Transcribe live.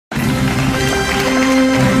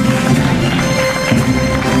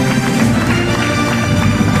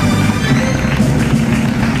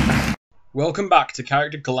Welcome back to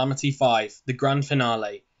Character Calamity 5, the grand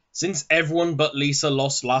finale. Since everyone but Lisa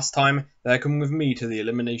lost last time, they're coming with me to the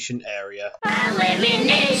elimination area.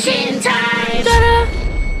 Elimination time! Ta-da!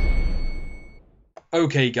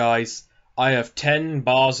 Okay guys, I have 10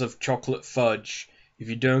 bars of chocolate fudge. If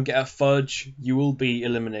you don't get a fudge, you will be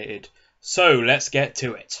eliminated. So let's get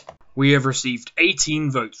to it. We have received 18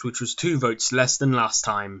 votes, which was 2 votes less than last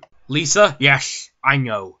time. Lisa, yes, I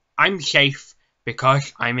know. I'm safe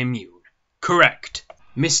because I'm immune. Correct.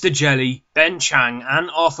 Mr. Jelly, Ben Chang and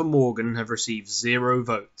Arthur Morgan have received 0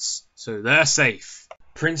 votes, so they're safe.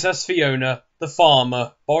 Princess Fiona, the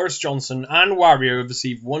Farmer, Boris Johnson and Wario have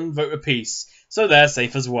received 1 vote apiece, so they're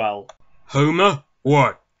safe as well. Homer,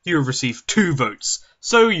 what? You have received 2 votes,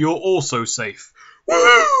 so you're also safe.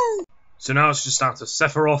 Woohoo! So now it's just down to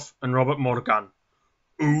Sephiroth and Robert Morgan.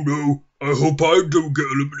 Oh no, I hope I don't get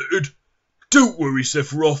eliminated. Don't worry,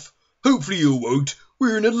 Sephiroth. Hopefully you won't.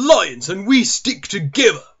 We're an alliance and we stick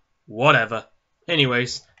together. Whatever.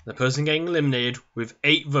 Anyways, the person getting eliminated with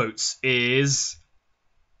 8 votes is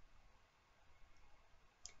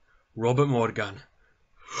Robert Morgan.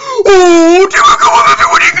 Oh, do we go on the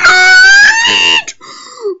winning night?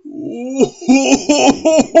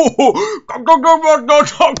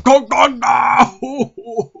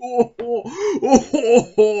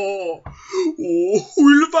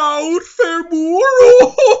 Without Fairmore.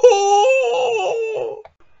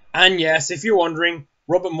 And yes, if you're wondering,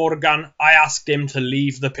 Robert Morgan, I asked him to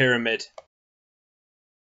leave the pyramid.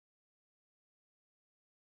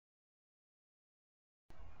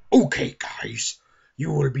 Okay guys,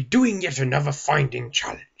 you will be doing yet another finding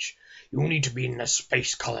challenge. You'll need to be in the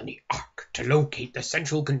Space Colony Ark to locate the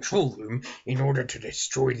central control room in order to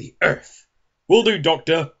destroy the Earth. Will do,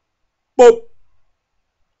 Doctor. Bop!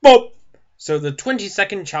 Bop! So the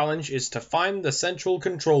 20-second challenge is to find the central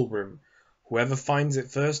control room. Whoever finds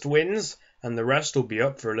it first wins, and the rest will be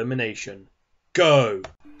up for elimination. Go!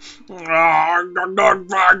 Don't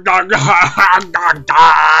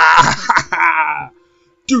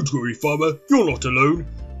worry, Farmer, you're not alone.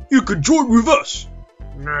 You can join with us.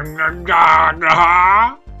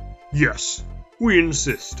 Yes, we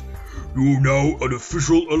insist. You're now an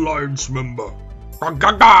official alliance member.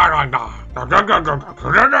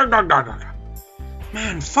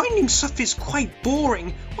 Man, finding stuff is quite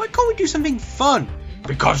boring. Why can't we do something fun?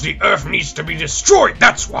 Because the Earth needs to be destroyed,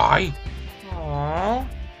 that's why. Aww.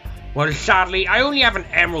 Well, sadly, I only have an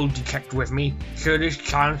emerald detector with me, so this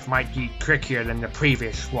challenge might be trickier than the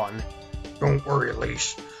previous one. Don't worry,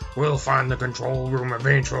 Elise. We'll find the control room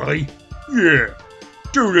eventually. Yeah,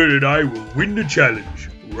 Donut and I will win the challenge.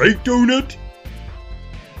 Right, Donut?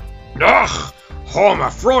 Ugh! Homer,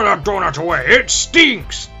 throw that donut away. It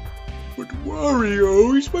stinks! But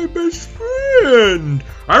Wario is my best friend.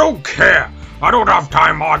 I don't care. I don't have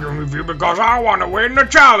time arguing with you because I want to win the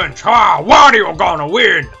challenge. Ha! Wario gonna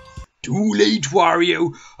win! Too late,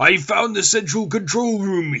 Wario. I found the central control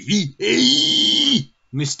room.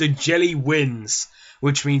 Mr. Jelly wins,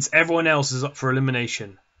 which means everyone else is up for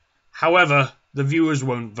elimination. However, the viewers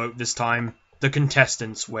won't vote this time. The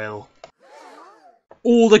contestants will.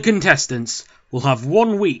 All the contestants will have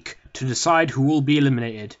 1 week to decide who will be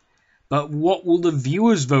eliminated. But what will the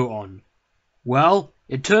viewers vote on? Well,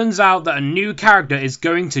 it turns out that a new character is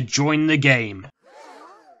going to join the game.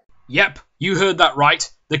 Yep, you heard that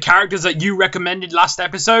right. The characters that you recommended last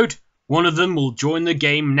episode, one of them will join the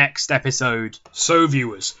game next episode. So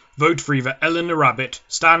viewers, vote for either Ellen the Rabbit,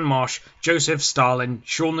 Stan Marsh, Joseph Stalin,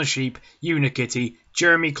 Shaun the Sheep, Unikitty,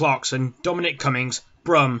 Jeremy Clarkson, Dominic Cummings,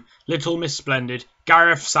 Brum, Little Miss Splendid,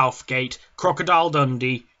 Gareth Southgate, Crocodile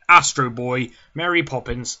Dundee, Astro Boy, Mary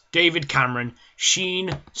Poppins, David Cameron,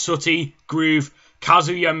 Sheen, Sooty, Groove,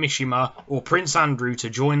 Kazuya Mishima or Prince Andrew to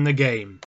join the game.